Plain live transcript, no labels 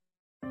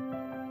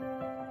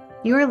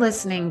You are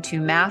listening to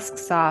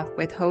Masks Off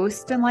with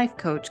host and life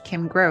coach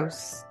Kim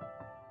Gross.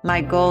 My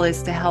goal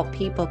is to help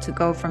people to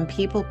go from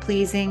people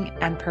pleasing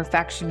and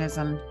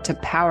perfectionism to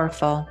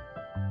powerful.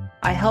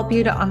 I help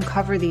you to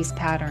uncover these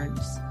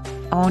patterns,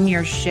 own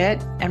your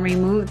shit, and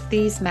remove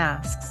these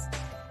masks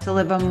to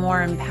live a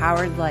more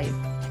empowered life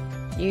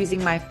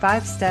using my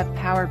 5-step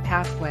power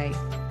pathway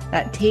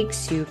that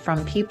takes you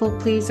from people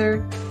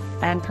pleaser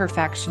and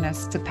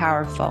perfectionist to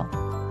powerful.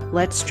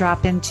 Let's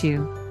drop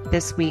into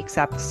this week's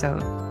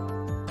episode.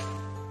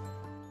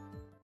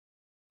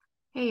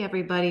 Hey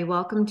everybody,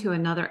 welcome to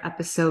another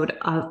episode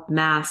of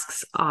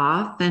Masks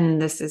Off,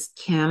 and this is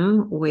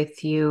Kim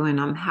with you,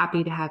 and I'm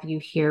happy to have you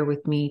here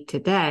with me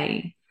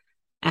today.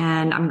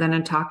 And I'm going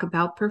to talk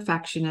about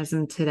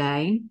perfectionism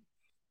today,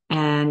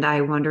 and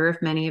I wonder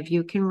if many of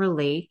you can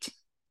relate.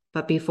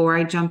 But before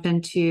I jump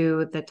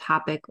into the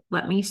topic,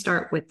 let me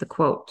start with the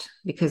quote,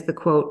 because the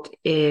quote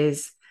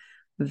is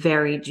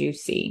very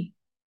juicy.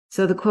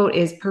 So the quote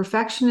is,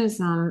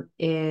 "Perfectionism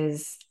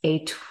is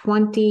a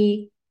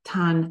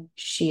 20-ton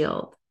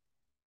shield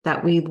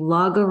that we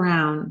lug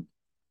around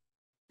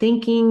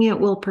thinking it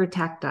will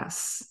protect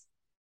us,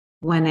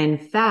 when in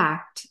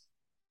fact,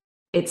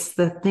 it's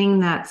the thing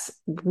that's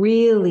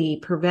really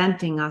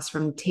preventing us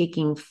from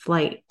taking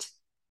flight.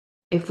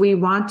 If we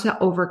want to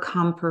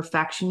overcome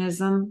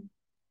perfectionism,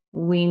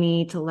 we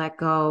need to let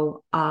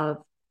go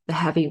of the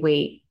heavy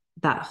weight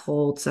that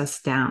holds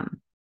us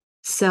down."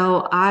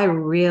 So I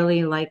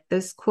really like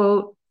this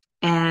quote.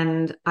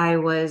 And I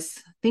was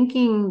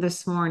thinking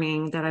this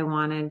morning that I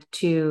wanted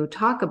to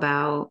talk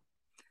about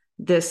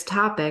this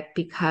topic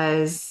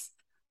because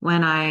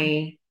when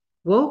I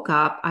woke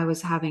up, I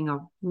was having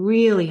a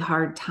really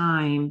hard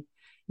time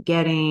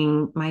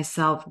getting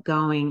myself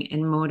going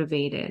and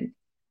motivated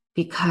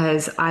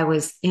because I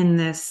was in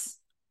this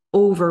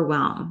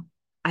overwhelm.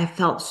 I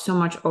felt so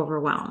much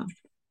overwhelm.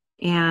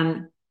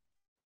 And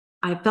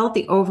I felt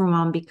the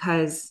overwhelm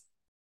because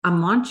I'm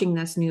launching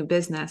this new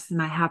business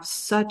and I have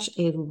such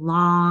a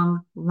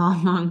long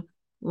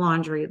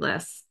laundry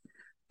list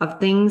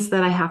of things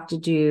that I have to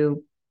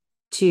do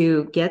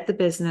to get the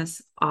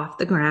business off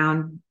the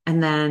ground,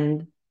 and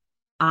then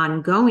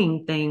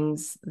ongoing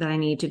things that I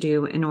need to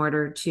do in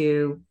order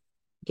to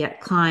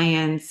get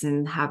clients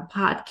and have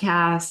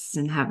podcasts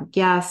and have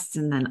guests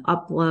and then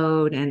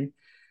upload and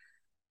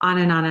on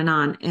and on and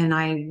on. And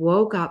I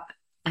woke up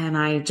and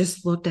I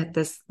just looked at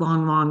this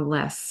long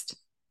list.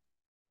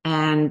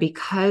 And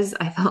because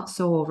I felt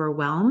so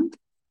overwhelmed,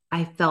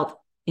 I felt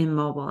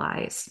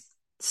immobilized.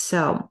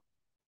 So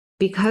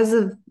because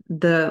of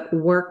the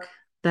work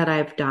that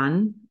I've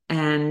done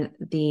and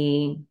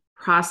the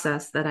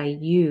process that I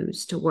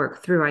used to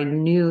work through, I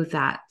knew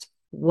that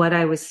what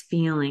I was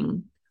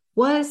feeling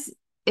was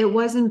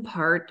in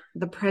part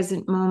the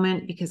present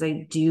moment because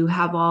I do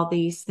have all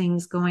these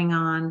things going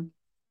on.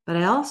 But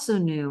I also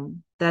knew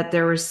that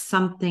there was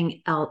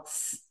something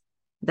else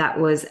that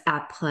was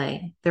at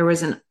play. There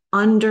was an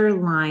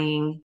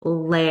underlying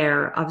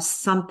layer of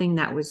something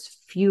that was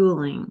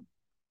fueling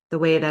the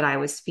way that I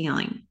was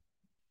feeling.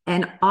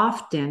 And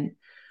often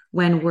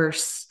when we're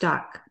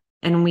stuck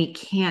and we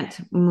can't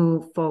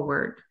move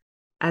forward,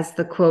 as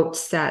the quote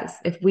says,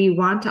 if we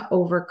want to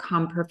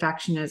overcome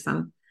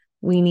perfectionism,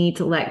 we need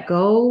to let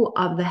go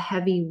of the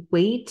heavy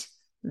weight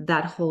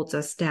that holds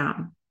us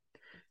down.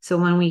 So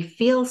when we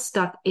feel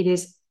stuck, it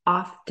is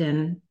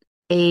often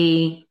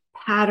a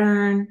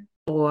pattern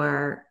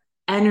or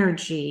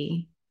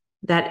energy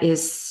that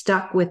is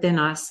stuck within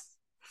us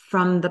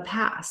from the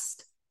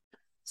past.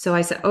 So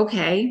I said,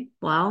 okay,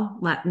 well,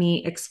 let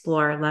me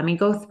explore. Let me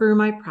go through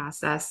my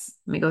process.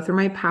 Let me go through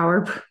my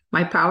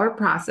power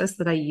process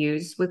that I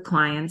use with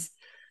clients,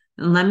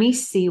 and let me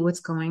see what's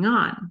going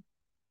on.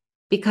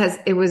 Because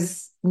it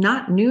was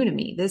not new to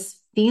me, this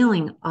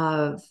feeling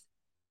of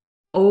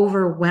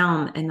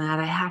overwhelm and that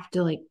I have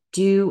to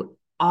do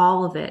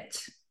all of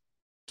it,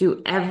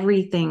 do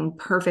everything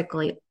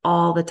perfectly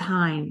all the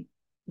time.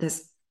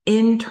 This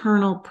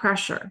internal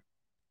pressure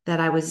that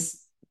I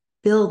was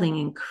building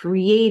and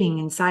creating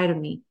inside of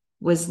me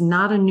was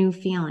not a new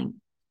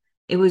feeling.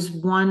 It was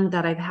one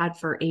that I've had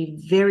for a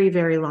very,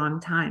 very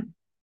long time.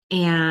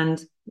 And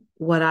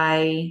what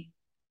I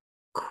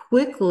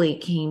quickly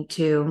came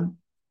to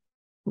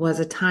was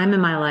a time in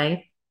my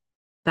life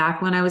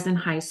back when I was in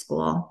high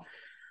school.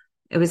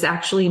 It was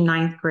actually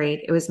ninth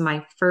grade. It was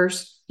my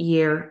first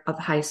year of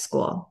high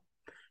school.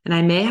 And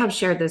I may have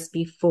shared this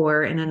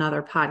before in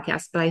another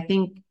podcast, but I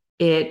think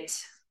it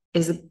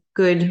is a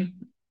good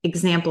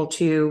example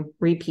to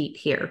repeat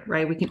here,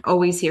 right? We can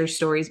always hear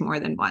stories more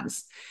than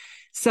once.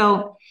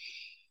 So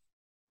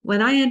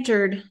when I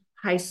entered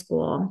high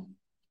school,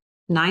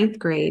 ninth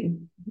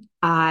grade,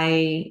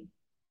 I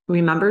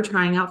remember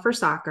trying out for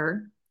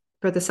soccer,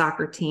 for the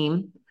soccer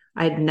team.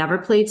 I had never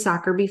played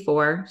soccer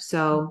before,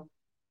 so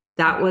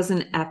that was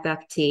an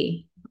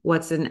FFT.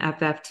 What's an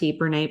FFT?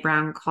 Brene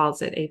Brown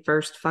calls it a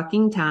first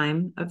fucking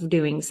time of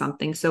doing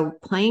something. So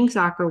playing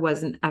soccer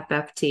was an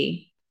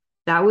FFT.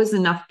 That was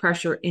enough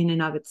pressure in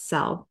and of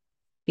itself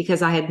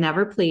because I had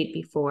never played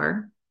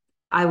before.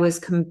 I was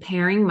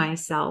comparing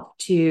myself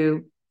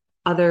to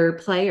other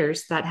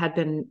players that had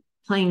been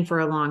playing for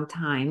a long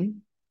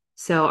time.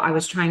 So I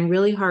was trying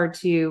really hard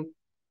to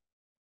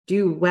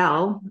do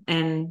well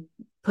and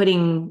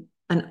putting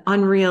an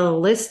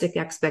unrealistic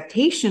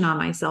expectation on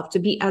myself to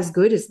be as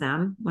good as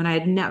them when I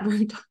had never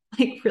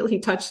really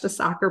touched a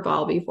soccer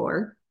ball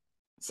before.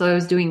 So I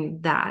was doing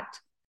that.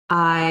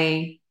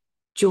 I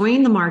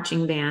joined the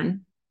marching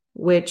band,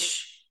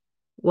 which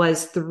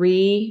was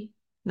 3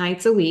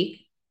 nights a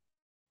week.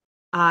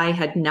 I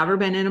had never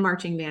been in a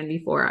marching band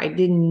before. I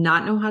did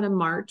not know how to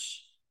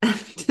march.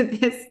 To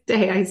this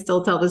day, I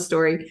still tell the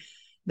story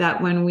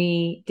that when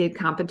we did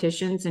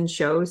competitions and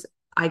shows,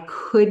 I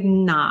could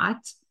not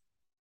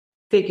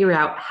figure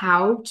out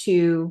how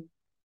to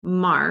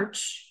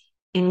march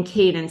in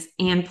cadence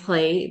and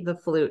play the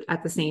flute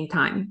at the same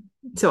time.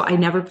 So I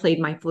never played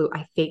my flute.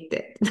 I faked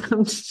it.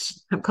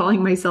 I'm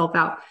calling myself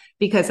out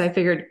because I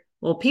figured,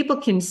 well, people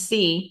can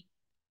see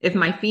if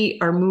my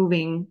feet are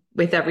moving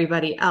with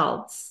everybody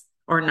else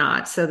or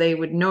not. So they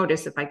would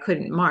notice if I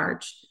couldn't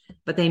march,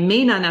 but they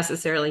may not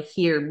necessarily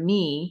hear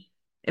me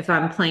if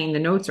I'm playing the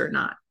notes or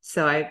not.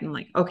 So I'm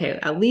like, okay,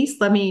 at least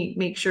let me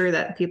make sure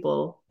that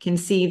people can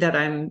see that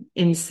I'm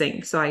in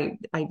sync. So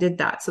I did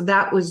that. So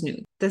that was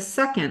new. The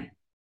second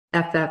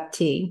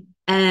FFT.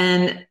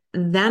 And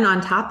then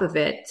on top of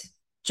it,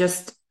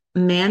 just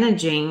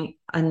managing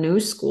a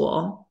new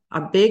school, a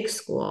big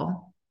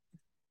school,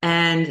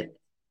 and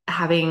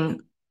having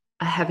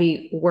a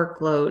heavy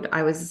workload.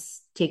 I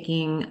was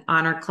taking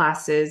honor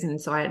classes, and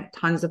so I had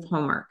tons of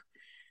homework.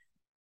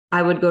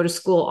 I would go to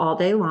school all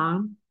day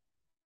long,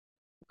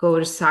 go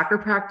to soccer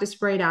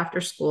practice right after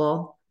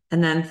school,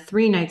 and then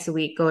 3 nights a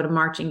week, go to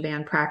marching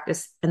band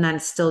practice, and then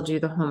still do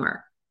the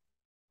homework.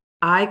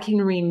 I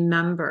can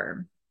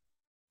remember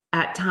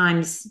at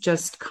times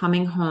just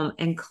coming home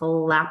and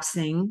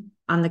collapsing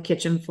on the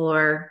kitchen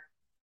floor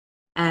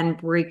and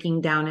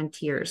breaking down in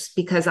tears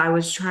because I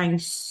was trying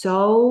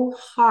so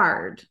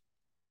hard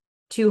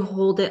to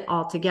hold it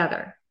all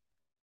together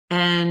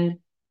and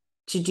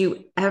to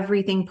do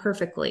everything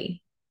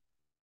perfectly.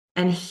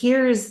 And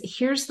here's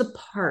the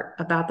part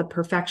about the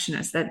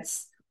perfectionist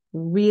that's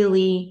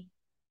really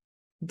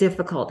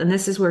difficult. And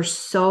this is where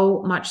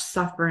so much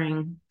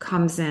suffering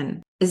comes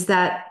in, is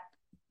that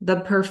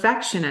the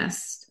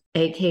perfectionist,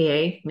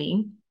 AKA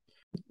me,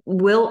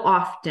 will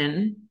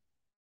often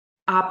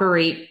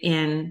operate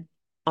in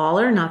all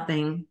or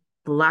nothing,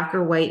 black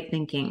or white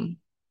thinking.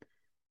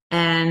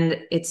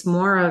 And it's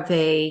more of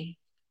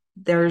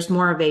there's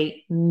more of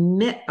a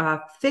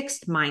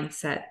fixed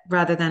mindset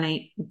rather than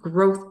a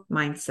growth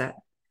mindset,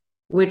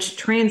 which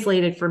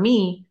translated for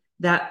me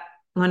that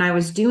when I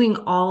was doing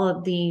all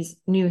of these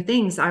new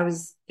things, I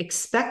was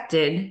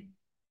expected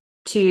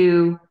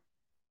to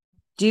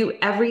do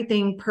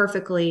everything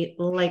perfectly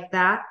like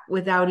that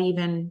without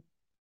even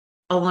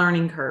a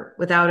learning curve,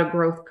 without a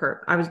growth curve.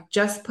 I was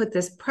just put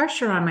this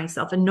pressure on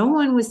myself, and no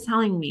one was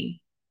telling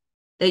me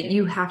that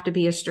you have to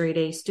be a straight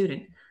A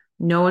student.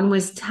 No one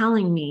was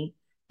telling me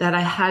that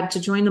I had to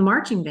join the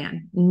marching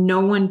band.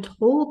 No one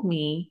told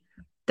me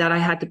that I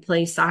had to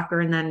play soccer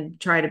and then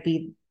try to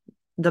be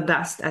the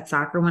best at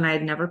soccer when I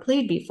had never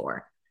played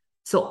before.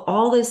 So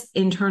all this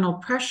internal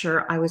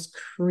pressure I was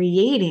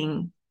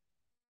creating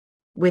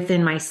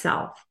within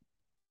myself.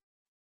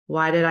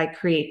 Why did I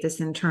create this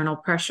internal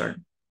pressure?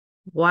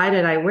 Why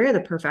did I wear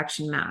the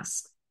perfection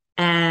mask?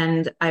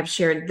 And I've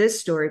shared this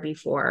story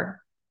before,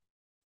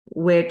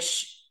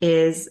 which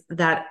is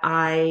that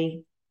I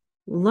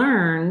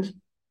learned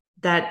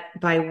that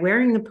by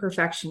wearing the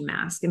perfection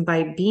mask and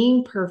by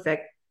being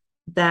perfect,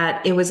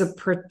 that it was a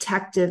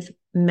protective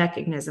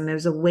mechanism. It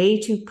was a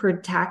way to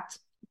protect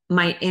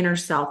my inner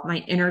self, my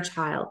inner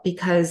child,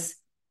 because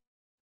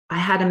I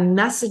had a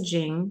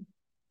messaging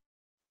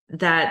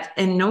that,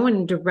 and no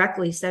one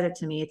directly said it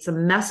to me. It's a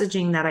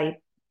messaging that I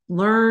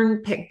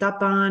learned, picked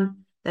up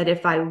on, that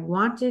if I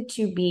wanted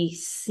to be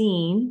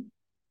seen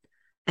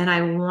and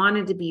I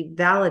wanted to be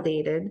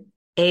validated,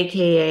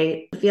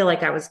 AKA feel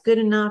like I was good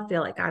enough,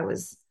 feel like I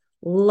was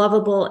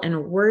lovable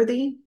and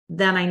worthy,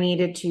 then I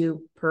needed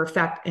to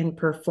perfect and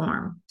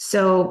perform.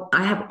 So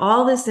I have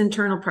all this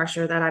internal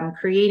pressure that I'm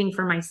creating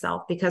for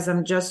myself because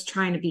I'm just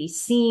trying to be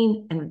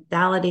seen and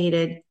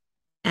validated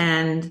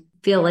and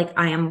feel like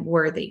I am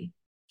worthy.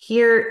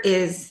 Here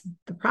is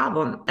the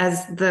problem.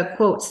 As the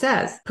quote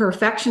says,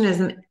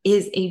 perfectionism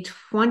is a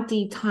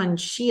 20-ton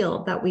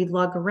shield that we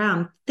lug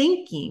around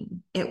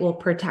thinking it will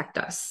protect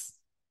us,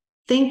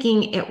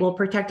 thinking it will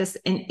protect us.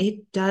 And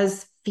it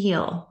does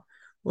feel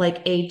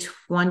like a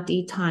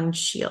 20-ton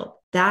shield.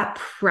 That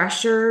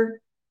pressure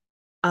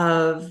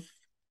of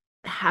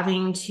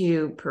having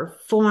to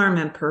perform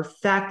and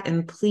perfect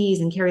and please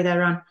and carry that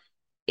around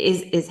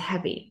is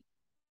heavy.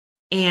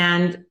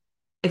 And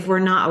if we're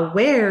not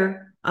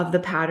aware of the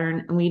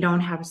pattern and we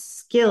don't have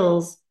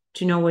skills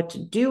to know what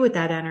to do with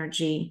that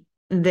energy,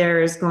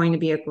 there is going to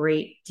be a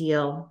great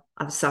deal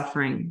of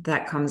suffering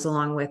that comes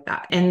along with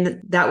that.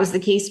 And that was the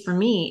case for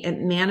me. It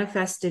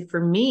manifested for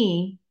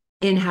me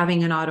in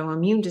having an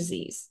autoimmune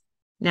disease.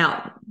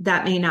 Now,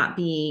 that may not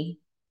be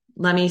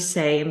let me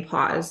say and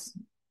pause,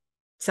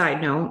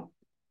 side note,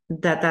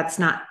 that that's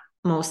not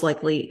most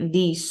likely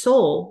the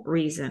sole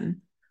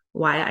reason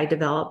why I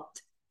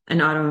developed an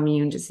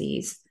autoimmune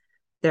disease.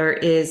 There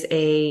is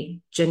a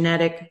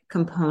genetic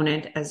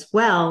component as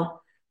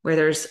well where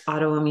there's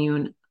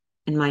autoimmune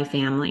in my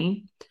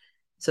family.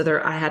 So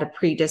there, I had a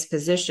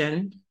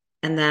predisposition.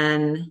 And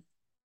then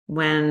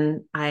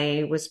when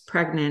I was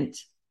pregnant,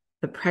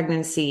 the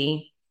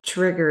pregnancy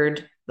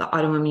triggered the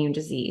autoimmune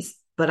disease.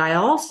 But I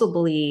also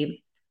believe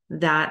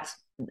that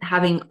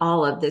having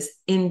all of this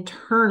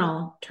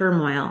internal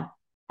turmoil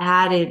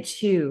added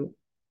to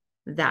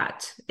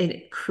that,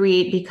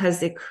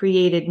 because it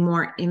created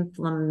more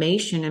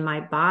inflammation in my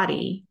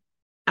body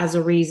as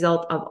a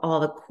result of all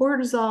the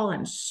cortisol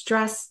and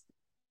stress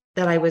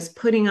that I was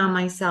putting on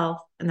myself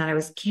and that I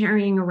was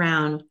carrying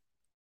around,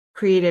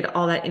 created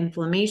all that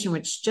inflammation,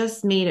 which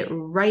just made it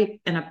ripe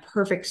and a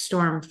perfect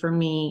storm for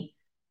me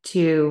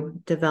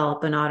to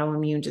develop an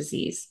autoimmune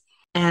disease.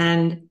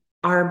 And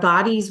our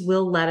bodies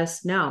will let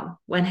us know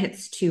when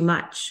it's too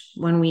much.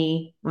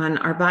 When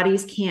our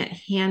bodies can't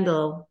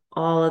handle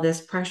all of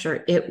this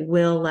pressure, it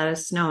will let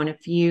us know. And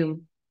if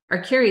you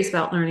are curious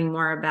about learning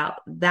more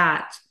about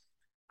that,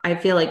 I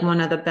feel like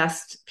one of the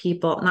best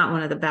people, not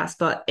one of the best,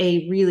 but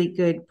a really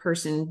good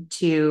person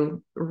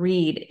to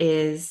read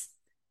is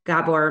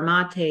Gabor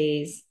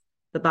Mate's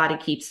The Body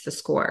Keeps the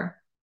Score.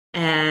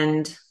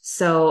 And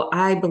so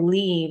I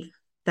believe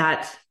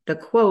that the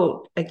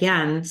quote,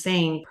 again,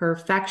 saying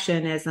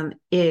perfectionism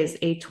is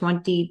a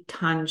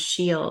 20-ton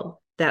shield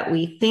that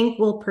we think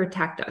will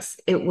protect us.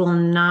 It will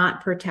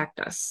not protect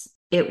us.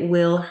 It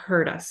will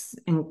hurt us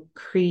and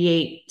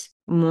create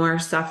more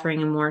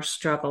suffering and more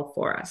struggle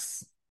for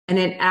us. And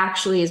it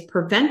actually is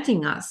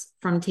preventing us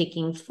from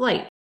taking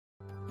flight.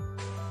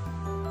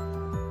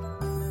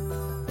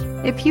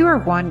 If you are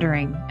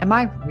wondering, am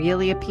I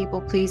really a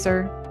people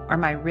pleaser or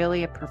am I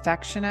really a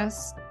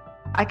perfectionist?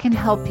 I can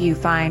help you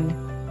find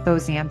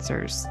those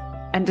answers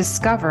and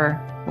discover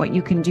what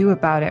you can do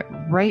about it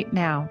right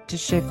now to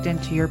shift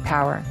into your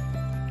power.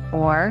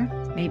 Or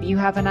maybe you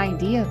have an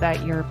idea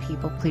that you're a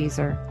people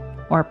pleaser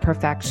or a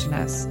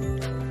perfectionist,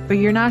 but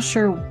you're not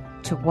sure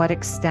to what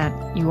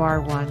extent you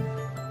are one.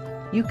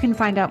 You can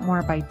find out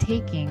more by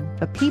taking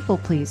the People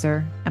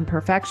Pleaser and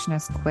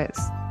Perfectionist quiz.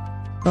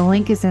 The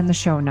link is in the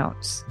show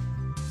notes.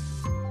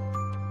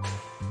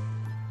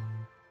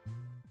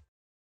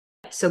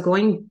 So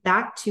going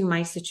back to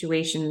my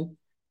situation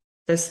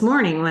this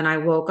morning when I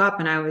woke up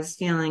and I was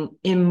feeling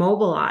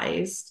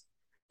immobilized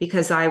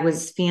because I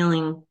was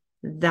feeling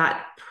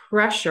that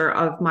pressure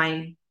of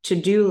my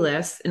to-do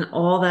list and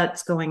all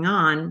that's going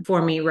on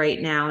for me right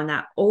now and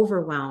that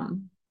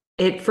overwhelm.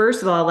 It,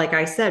 first of all, like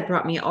I said,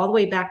 brought me all the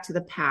way back to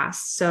the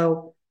past.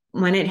 So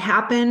when it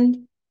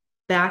happened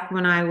back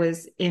when I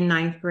was in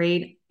ninth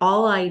grade,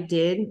 all I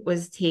did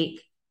was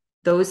take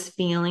those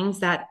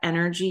feelings, that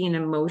energy and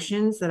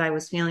emotions that I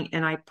was feeling,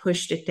 and I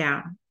pushed it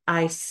down.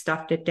 I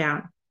stuffed it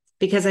down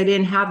because I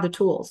didn't have the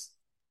tools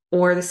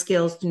or the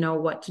skills to know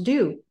what to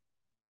do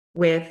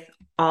with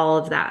all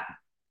of that.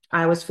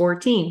 I was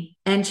 14,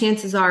 and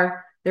chances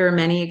are there are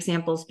many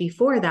examples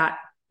before that.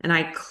 And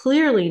I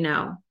clearly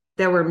know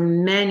there were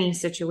many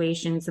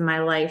situations in my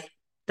life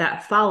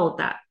that followed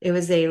that. It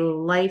was a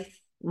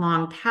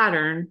lifelong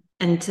pattern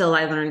until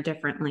I learned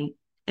differently,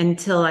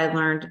 until I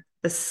learned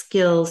the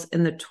skills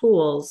and the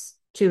tools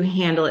to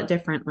handle it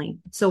differently.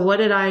 So what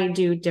did I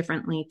do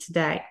differently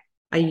today?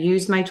 I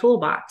used my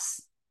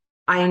toolbox.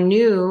 I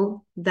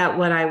knew that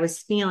what I was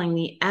feeling,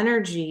 the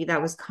energy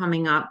that was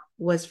coming up,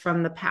 was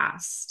from the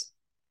past.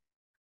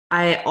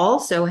 I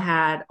also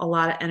had a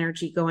lot of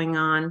energy going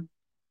on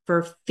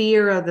for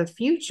fear of the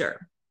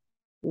future.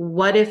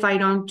 What if I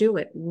don't do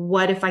it?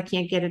 What if I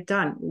can't get it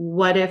done?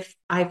 What if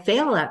I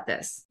fail at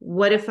this?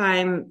 What if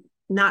I'm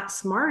not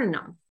smart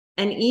enough?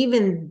 And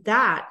even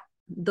that,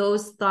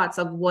 those thoughts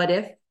of what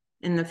if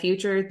in the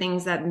future,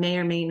 things that may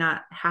or may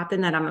not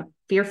happen that I'm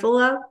fearful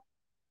of,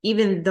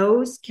 even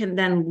those can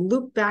then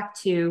loop back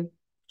to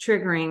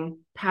triggering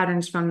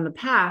patterns from the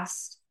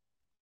past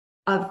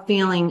of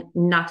feeling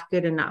not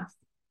good enough.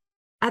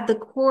 At the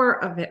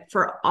core of it,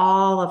 for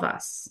all of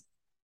us,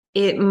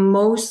 it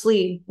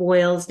mostly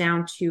boils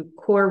down to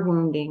core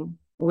wounding,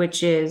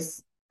 which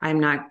is I'm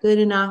not good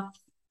enough.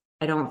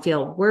 I don't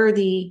feel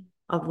worthy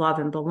of love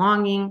and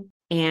belonging.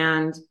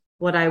 And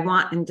what I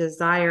want and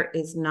desire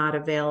is not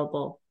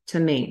available to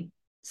me.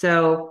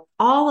 So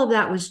all of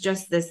that was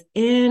just this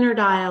inner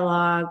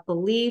dialogue,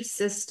 belief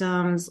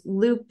systems,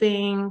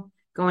 looping,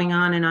 going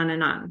on and on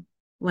and on.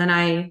 When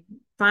I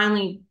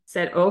finally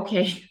said,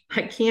 okay,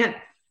 I can't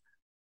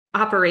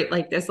operate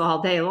like this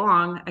all day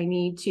long. I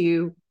need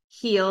to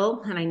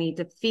heal and I need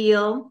to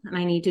feel and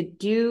I need to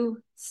do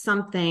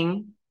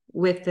something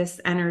with this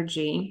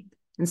energy.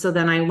 And so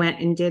then I went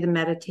and did a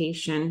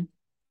meditation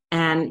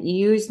and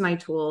used my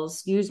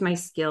tools, used my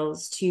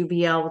skills to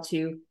be able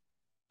to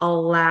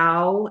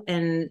allow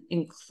and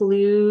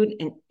include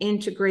and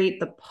integrate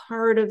the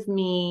part of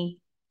me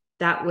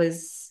that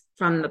was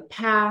from the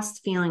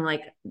past, feeling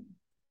like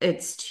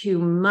it's too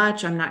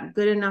much. I'm not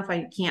good enough.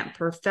 I can't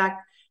perfect.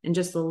 And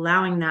just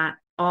allowing that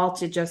all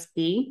to just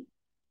be,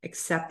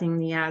 accepting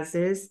the as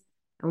is.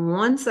 And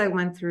once I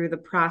went through the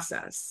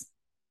process,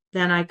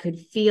 then I could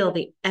feel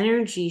the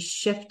energy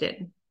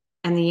shifted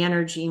and the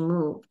energy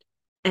moved.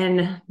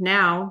 And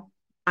now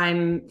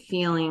I'm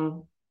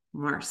feeling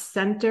more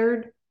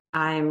centered.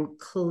 I'm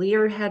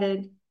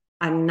clear-headed.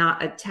 I'm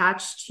not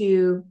attached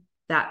to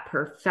that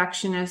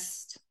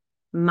perfectionist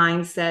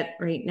mindset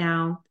right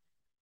now.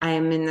 I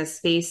am in the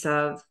space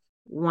of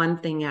one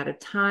thing at a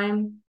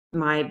time.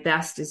 My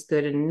best is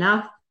good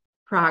enough,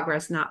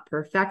 progress, not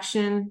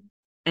perfection,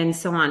 and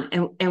so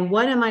on. And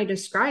what am I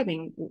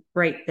describing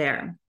right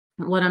there?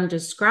 What I'm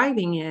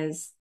describing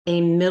is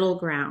a middle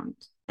ground,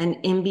 an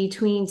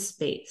in-between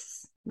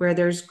space where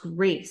there's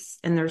grace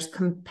and there's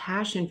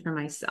compassion for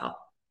myself.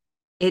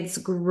 It's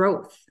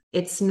growth.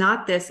 It's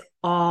not this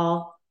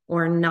all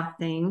or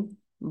nothing,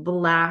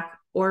 black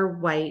or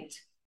white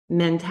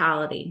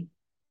mentality.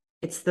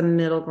 It's the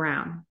middle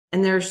ground.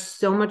 And there's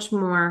so much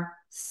more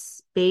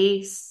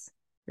space.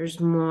 There's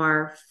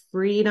more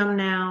freedom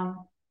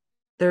now.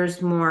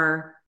 There's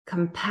more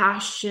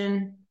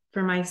compassion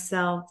for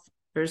myself.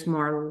 There's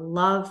more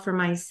love for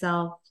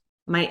myself.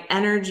 My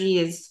energy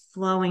is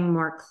flowing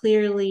more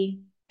clearly.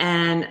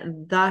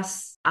 And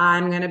thus,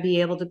 I'm going to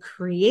be able to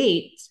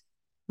create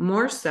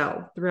more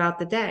so throughout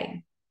the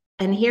day.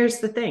 And here's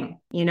the thing,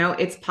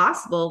 it's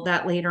possible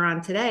that later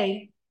on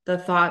today, the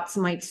thoughts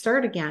might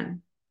start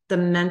again. The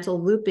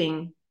mental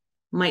looping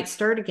might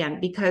start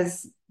again,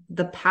 because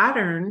the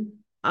pattern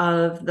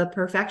of the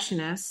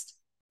perfectionist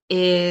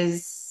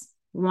is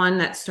one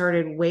that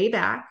started way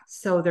back.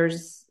 So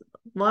there's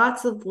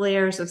lots of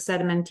layers of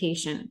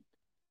sedimentation,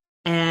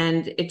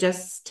 and it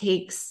just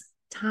takes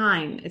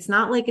time. It's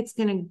not like it's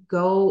going to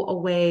go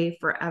away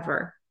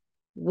forever.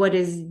 What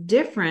is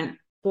different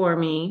for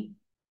me,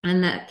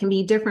 and that can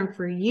be different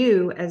for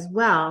you as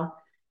well,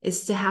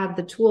 is to have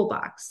the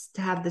toolbox,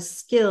 to have the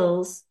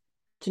skills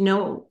to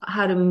know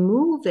how to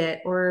move it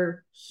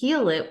or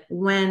heal it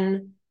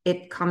when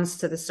it comes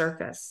to the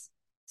surface.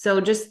 So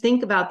just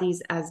think about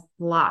these as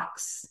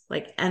blocks,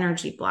 like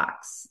energy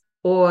blocks,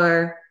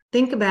 or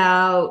think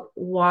about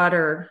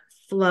water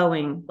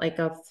flowing, like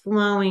a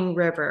flowing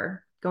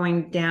river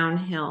going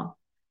downhill.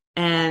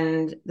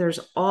 And there's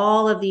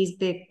all of these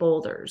big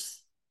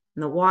boulders,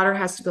 and the water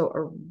has to go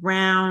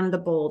around the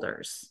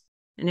boulders.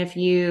 And if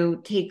you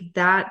take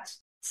that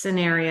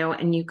scenario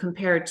and you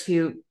compare it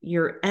to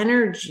your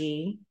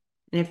energy,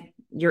 and if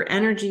your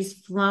energy is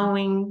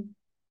flowing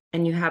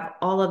and you have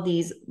all of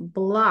these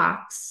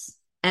blocks,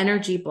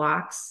 energy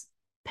blocks,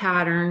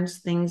 patterns,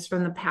 things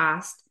from the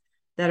past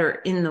that are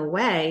in the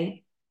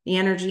way, the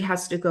energy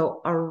has to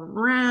go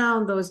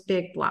around those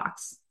big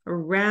blocks,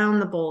 around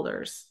the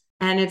boulders.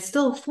 And it's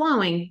still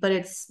flowing, but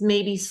it's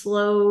maybe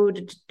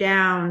slowed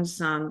down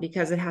some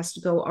because it has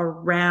to go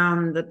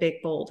around the big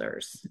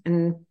boulders.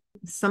 And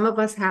some of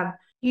us have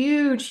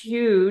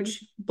huge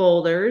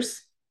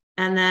boulders,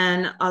 and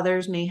then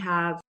others may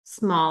have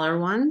smaller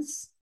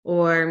ones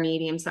or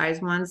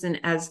medium-sized ones. And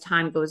as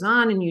time goes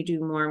on and you do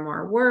more and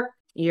more work,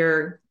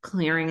 you're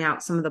clearing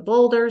out some of the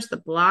boulders, the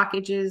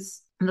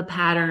blockages, the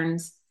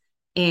patterns,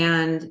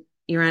 and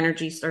your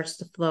energy starts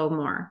to flow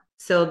more.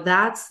 So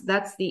that's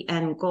the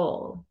end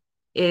goal,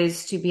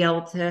 is to be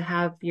able to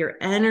have your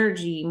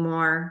energy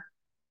more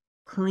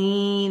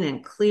clean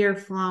and clear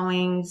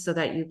flowing so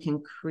that you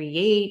can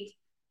create,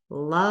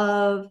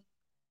 love,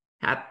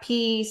 have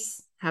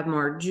peace, have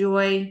more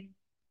joy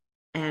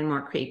and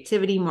more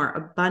creativity, more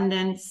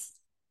abundance.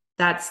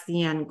 That's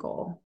the end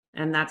goal.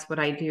 And that's what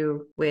I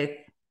do with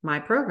my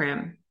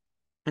program.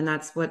 And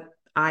that's what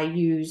I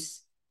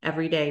use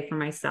every day for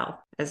myself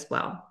as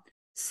well.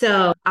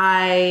 So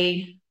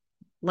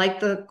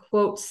like the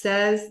quote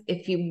says,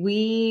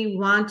 we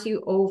want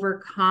to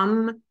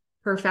overcome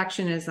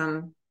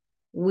perfectionism,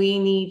 we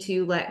need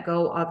to let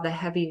go of the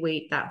heavy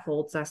weight that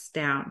holds us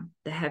down,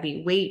 the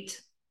heavy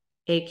weight,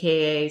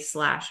 AKA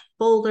 /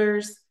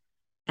 boulders.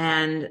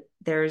 And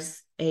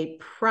there's a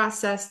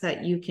process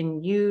that you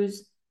can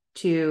use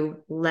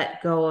to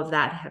let go of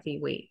that heavy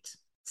weight.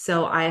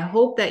 So I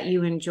hope that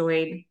you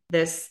enjoyed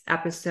this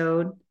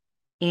episode.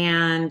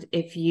 And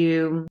if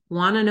you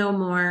want to know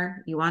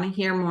more, you want to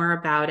hear more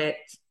about it,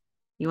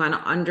 you want to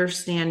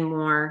understand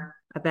more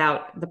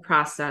about the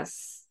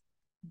process,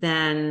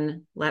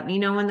 then let me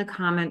know in the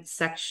comments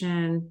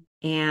section.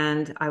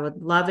 And I would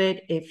love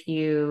it if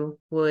you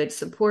would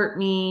support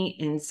me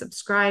in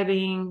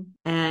subscribing.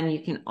 And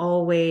you can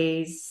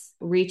always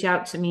reach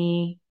out to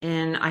me,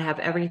 and I have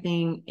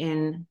everything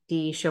in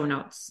the show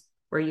notes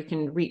where you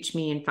can reach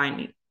me and find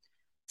me.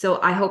 So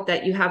I hope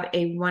that you have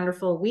a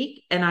wonderful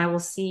week, and I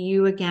will see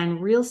you again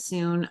real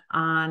soon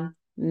on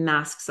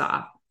Masks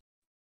Off.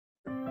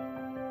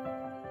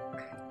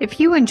 If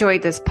you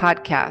enjoyed this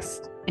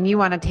podcast and you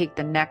want to take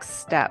the next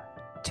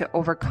step to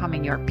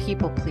overcoming your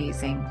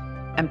people-pleasing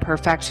and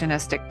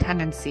perfectionistic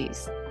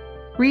tendencies,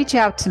 reach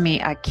out to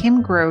me at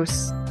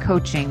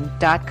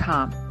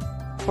kimgrosscoaching.com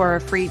for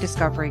a free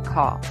discovery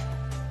call.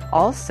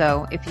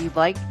 Also, if you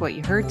liked what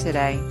you heard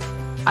today,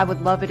 I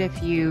would love it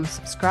if you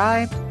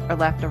subscribed or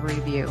left a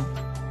review.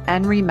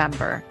 And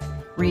remember,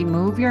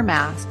 remove your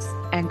masks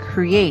and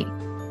create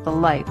the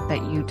life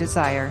that you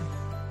desire.